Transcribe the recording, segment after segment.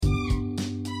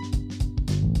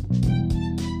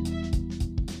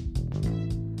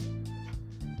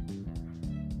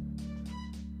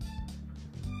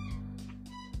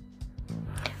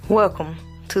Welcome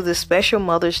to the special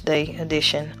Mother's Day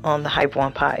edition on the Hype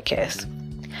One podcast.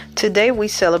 Today we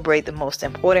celebrate the most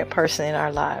important person in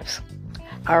our lives,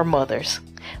 our mothers.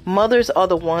 Mothers are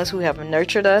the ones who have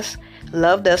nurtured us,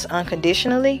 loved us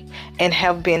unconditionally, and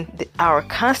have been our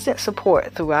constant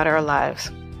support throughout our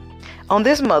lives. On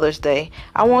this Mother's Day,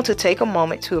 I want to take a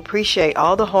moment to appreciate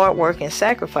all the hard work and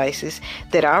sacrifices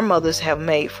that our mothers have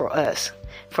made for us.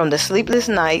 From the sleepless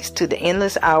nights to the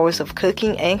endless hours of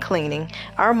cooking and cleaning,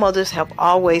 our mothers have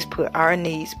always put our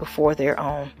needs before their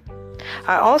own.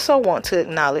 I also want to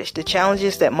acknowledge the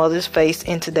challenges that mothers face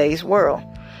in today's world.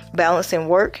 Balancing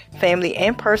work, family,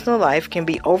 and personal life can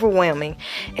be overwhelming,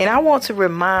 and I want to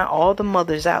remind all the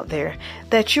mothers out there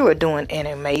that you are doing an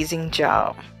amazing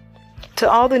job. To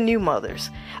all the new mothers,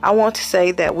 I want to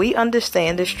say that we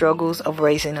understand the struggles of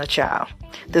raising a child.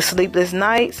 The sleepless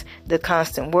nights, the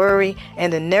constant worry,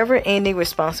 and the never-ending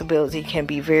responsibility can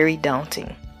be very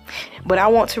daunting. But I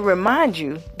want to remind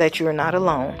you that you are not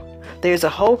alone. There's a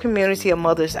whole community of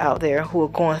mothers out there who are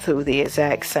going through the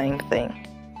exact same thing.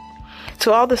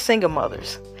 To all the single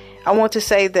mothers, I want to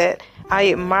say that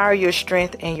I admire your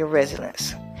strength and your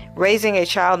resilience. Raising a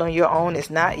child on your own is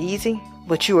not easy,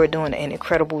 but you are doing an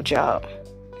incredible job.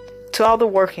 To all the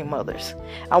working mothers,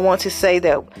 I want to say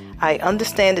that I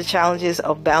understand the challenges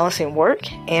of balancing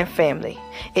work and family.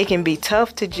 It can be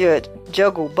tough to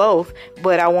juggle both,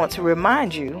 but I want to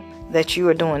remind you that you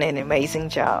are doing an amazing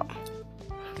job.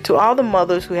 To all the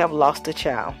mothers who have lost a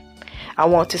child, I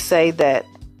want to say that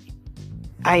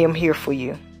I am here for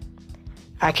you.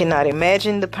 I cannot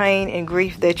imagine the pain and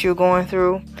grief that you're going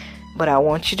through, but I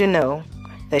want you to know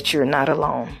that you're not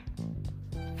alone.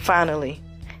 Finally,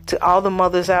 to all the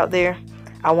mothers out there,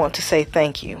 I want to say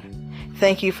thank you.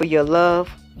 Thank you for your love,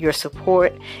 your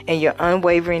support, and your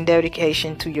unwavering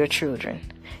dedication to your children.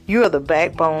 You are the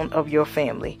backbone of your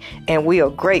family, and we are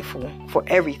grateful for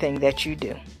everything that you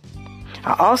do.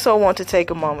 I also want to take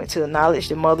a moment to acknowledge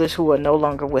the mothers who are no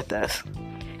longer with us.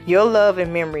 Your love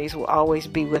and memories will always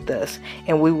be with us,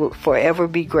 and we will forever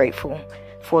be grateful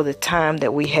for the time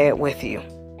that we had with you.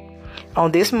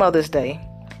 On this Mother's Day,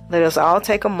 let us all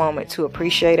take a moment to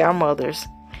appreciate our mothers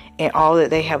and all that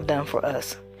they have done for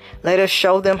us. Let us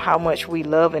show them how much we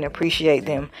love and appreciate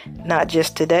them, not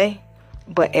just today,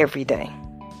 but every day.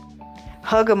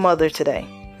 Hug a mother today.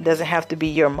 It doesn't have to be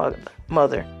your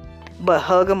mother, but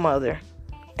hug a mother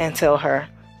and tell her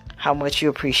how much you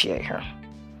appreciate her.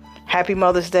 Happy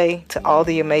Mother's Day to all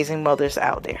the amazing mothers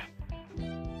out there.